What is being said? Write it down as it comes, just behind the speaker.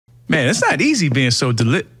Man, it's not easy being so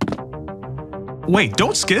Wait,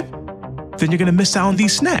 don't skip. Then you're gonna miss out on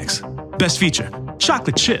these snacks. Best feature,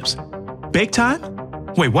 chocolate chips. Bake time?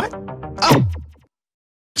 Wait, what? Oh!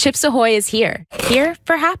 Chips Ahoy is here. Here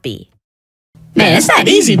for happy. Man, it's not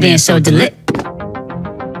easy being so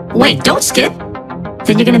Wait, don't skip.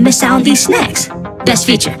 Then you're gonna miss out on these snacks. Best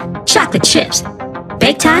feature, chocolate chips.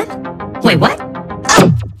 Bake time? Wait, what?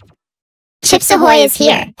 Oh! Chips Ahoy is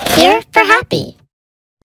here. Here for happy.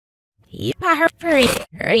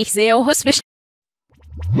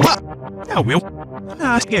 Ja, Will.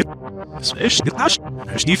 Nou, skip.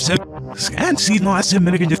 Stief ze. Scan zien nou als een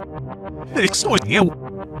minute. Ik zou het heel.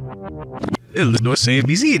 Het is nog zijn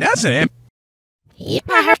busy, dat is hem.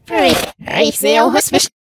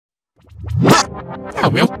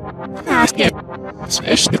 Ja, Will. Nou, skip.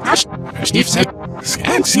 Stief ze.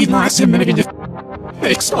 Scan zien nou als een minute.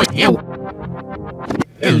 Ik zou het heel.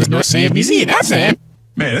 Het is nog zijn busy, dat is hem.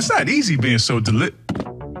 Man, it's not easy being so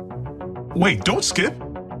Wait, don't skip.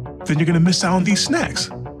 Then you're gonna miss out on these snacks.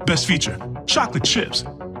 Best feature, chocolate chips.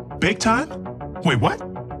 Bake time? Wait, what?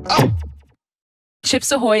 Oh!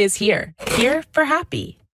 Chips Ahoy is here. Here for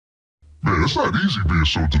happy. Man, it's not easy being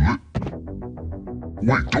so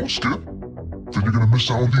Wait, don't skip. Then you're gonna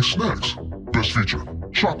miss out on these snacks. Best feature,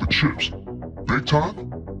 chocolate chips. Bake time?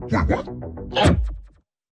 Wait, what? Oh!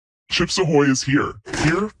 Chips Ahoy is here.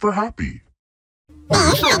 Here for happy.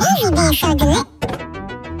 Man, it's not easy being so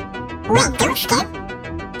Wait, don't skip.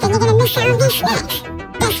 Then you're gonna miss out on these snacks.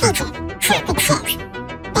 Best feature, chocolate chips.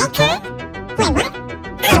 Bake time? Wait, what?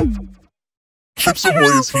 Oh! Chips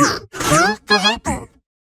Ahoy is here. Here for happy.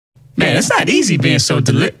 Man, it's not easy being so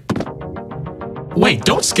Wait,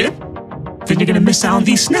 don't skip. Then you're gonna miss out on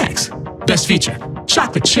these snacks. Best feature,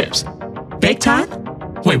 chocolate chips. Bake time?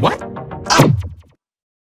 Wait, what? Oh!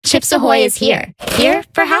 Chips Ahoy is here. Here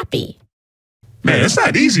for happy. Man, it's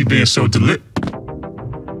not easy being so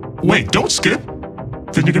Wait, don't skip.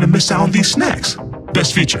 Then you're gonna miss out on these snacks.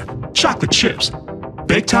 Best feature, chocolate chips.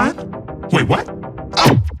 Bake time? Wait, what?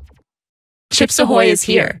 Oh! Chips Ahoy is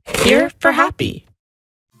here. Here for happy.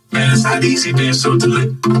 Man, it's not easy being so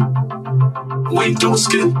Wait, don't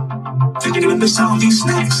skip. Then you're gonna miss out on these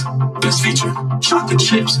snacks. Best feature, chocolate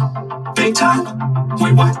chips. Bake time?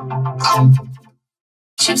 Wait, what? Oh!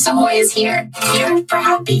 Chips Ahoy is here. Here for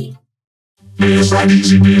happy. Man, it's not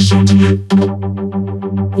easy being so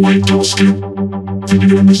Wait, don't skip. Then you're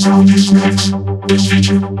gonna miss out on these snacks. Best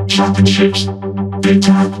feature, chocolate chips. Bake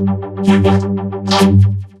time? Wait, what? Oh!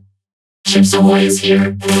 Chips Ahoy is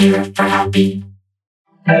here. Here for happy.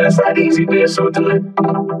 Man, it's not easy being so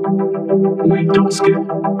Wait, don't skip.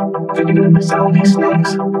 Then you're gonna miss out on these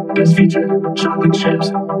snacks. Best feature, chocolate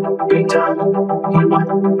chips. Bake time? Wait, what?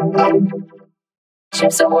 Oh!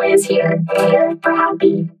 Chips Ahoy is here. Here for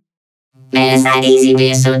happy. Man, it's not easy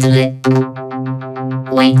being so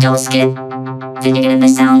Wait, don't skip. Then you're gonna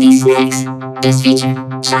miss out on these snacks. Best feature,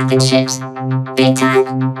 chocolate chips. Bake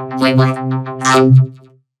time? Wait, what? Oh!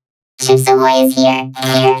 Chips Ahoy is here.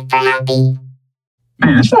 Here for happy.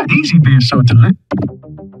 Man, it's not easy being so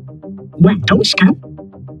Wait, don't skip.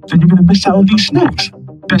 Then you're gonna miss out on these snacks.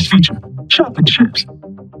 Best feature, chocolate chips.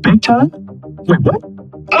 Bake time? Wait, what?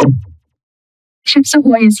 Oh! Chips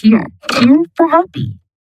Ahoy is here. Here for happy.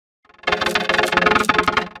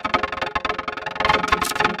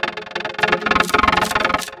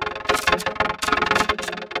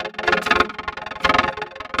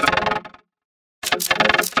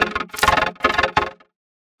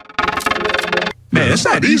 Man, it's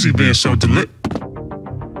not easy being so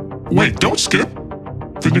Wait, don't skip.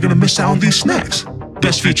 Then you're gonna miss out on these snacks.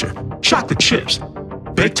 Best feature, chocolate chips.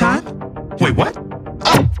 Bake time? Wait, what?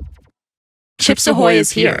 Oh! Chips Ahoy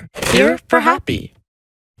is here. Here for happy.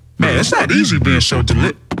 Man, it's not easy being so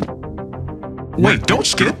Wait, don't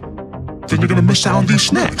skip. Then you're gonna miss out on these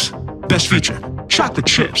snacks. Best feature, chocolate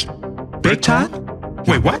chips. Bake time?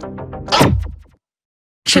 Wait, what? Oh!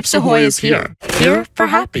 Chips Ahoy is here. Here for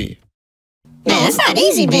happy. Man, it's not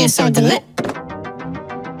easy being so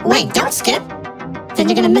Wait, don't skip. Then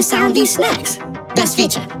you're gonna miss out on these snacks. Best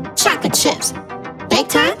feature, chocolate chips. Bake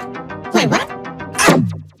time? Wait, what? Oh!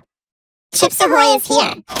 Chips Ahoy is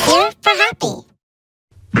here. Here for happy.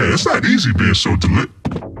 Man, it's not easy being so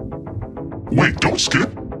Wait, don't skip.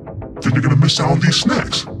 Then you're gonna miss out on these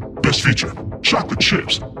snacks. Best feature, chocolate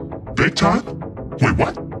chips. Bake time? Wait,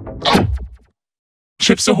 what? Oh!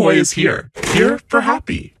 Chips Ahoy is here. Here for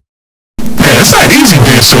happy. Man, it's not easy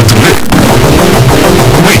being so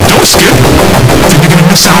Wait, don't skip. Then you're gonna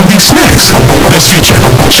miss out on these snacks. Best feature,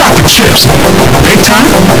 chocolate chips. Bake time?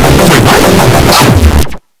 Wait, what? Oh!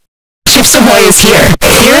 Chips Ahoy is here.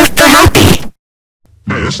 Here for happy.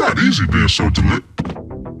 Man, it's not easy being so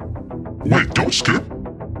Wait, don't skip.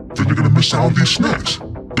 Then you're gonna miss out on these snacks.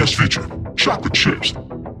 Best feature, chocolate chips.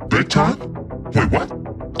 Bake time? Wait, what?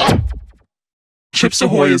 Oh! Chips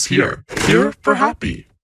Ahoy is here. Here for happy.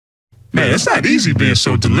 Man, it's not easy being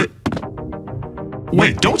so delit.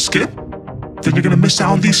 Wait, don't skip. Then you're gonna miss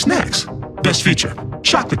out on these snacks. Best feature,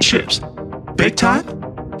 chocolate chips. Bake time?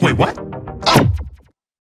 Wait, what? Oh!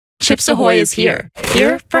 Chips Ahoy is here.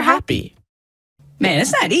 Here for happy. Man,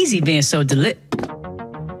 it's not easy being so delit.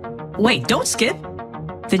 Wait, don't skip.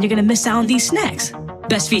 Then you're gonna miss out on these snacks.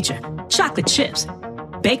 Best feature, chocolate chips.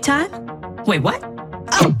 Bake time? Wait, what?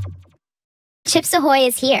 Oh! Chips Ahoy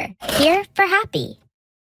is here. Here for happy.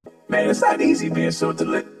 Man, it's not easy being so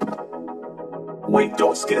delit. Wait,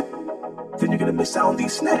 don't skip. Then you're gonna miss out on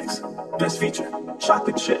these snacks. Best feature,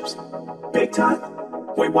 chocolate chips. Bake time?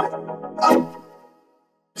 Wait, what? Oh!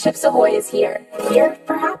 Chips Ahoy is here. Here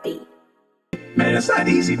for happy. Man, it's not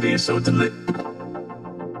easy being so delit.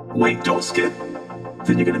 Wait, don't skip.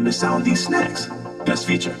 Then you're gonna miss out on these snacks. Best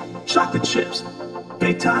feature, chocolate chips.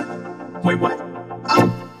 Bake time? Wait, what?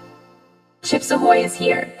 Oh! Chips Ahoy is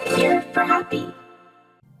here. Here for happy.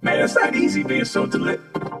 Man, it's not easy being so delit.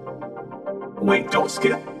 Wait, don't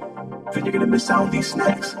skip. Then you're gonna miss out on these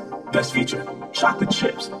snacks. Best feature, chocolate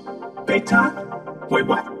chips. Bake time? Wait,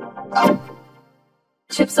 what? Oh!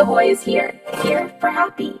 Chips Ahoy is here. Here for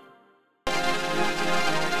happy.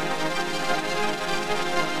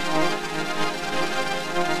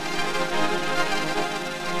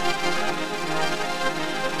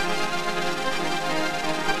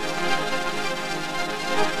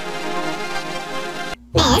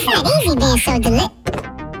 Man, it's not easy being so delit.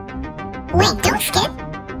 Wait, don't skip.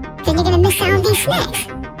 Then you're gonna miss out on these snacks.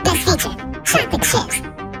 Best feature, chocolate chips.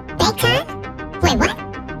 Bake time? Wait, what?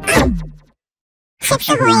 Oh! Chips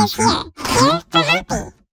Ahoy is here. Here for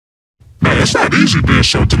happy. Man, it's not easy being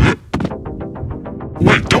so delit.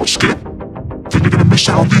 Wait, don't skip. Then you're gonna miss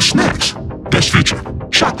out on these snacks. Best feature,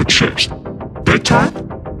 chocolate chips. Bake time?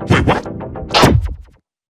 Wait, what? Oh!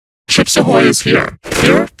 Chips Ahoy is here.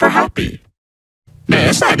 Here for happy. Man,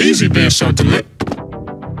 it's not easy being so delit.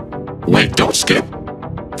 Wait, don't skip.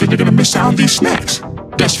 Then you're gonna miss out on these snacks.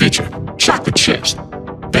 Best feature, chocolate chips.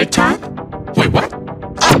 Bake time? Wait, what?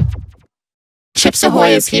 Oh! Chips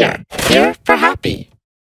Ahoy is here. Here for happy.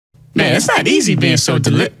 Man, it's not easy being so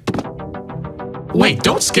delit. Wait,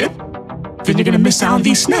 don't skip. Then you're gonna miss out on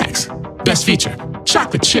these snacks. Best feature,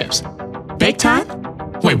 chocolate chips. Bake time?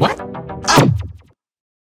 Wait, what? Oh!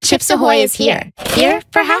 Chips Ahoy is here. Here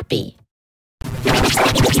for happy.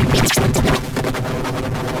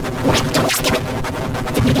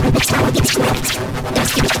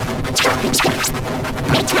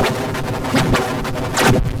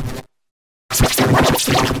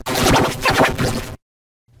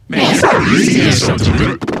 Man, it's not easy being so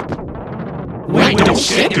delit. Wait, don't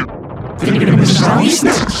skip. Then you're gonna miss out on these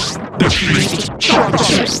snacks. Best feature, chocolate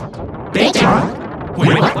chips. Bake time?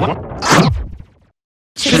 Wait, what? Oh!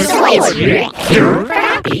 Chips Ahoy is here. Here for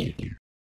happy.